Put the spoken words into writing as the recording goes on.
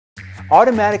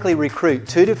Automatically recruit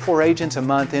 2 to 4 agents a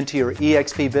month into your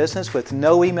EXP business with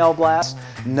no email blasts,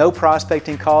 no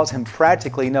prospecting calls, and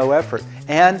practically no effort.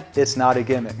 And it's not a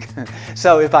gimmick.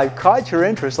 So if I've caught your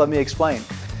interest, let me explain.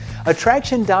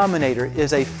 Attraction Dominator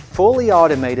is a fully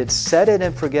automated set it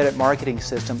and forget it marketing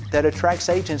system that attracts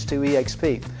agents to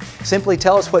EXP. Simply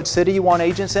tell us what city you want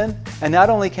agents in, and not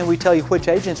only can we tell you which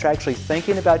agents are actually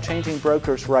thinking about changing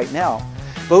brokers right now,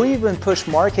 but we even push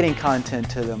marketing content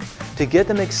to them to get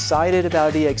them excited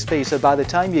about EXP. So by the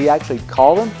time you actually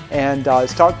call them and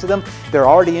talk to them, they're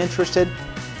already interested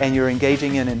and you're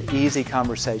engaging in an easy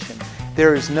conversation.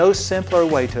 There is no simpler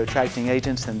way to attracting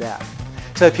agents than that.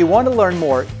 So if you want to learn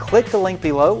more, click the link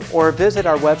below or visit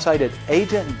our website at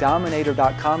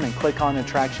agentdominator.com and click on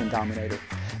Attraction Dominator.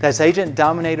 That's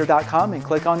agentdominator.com and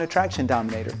click on Attraction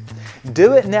Dominator.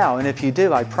 Do it now, and if you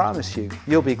do, I promise you,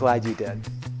 you'll be glad you did.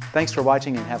 Thanks for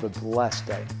watching and have a blessed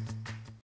day.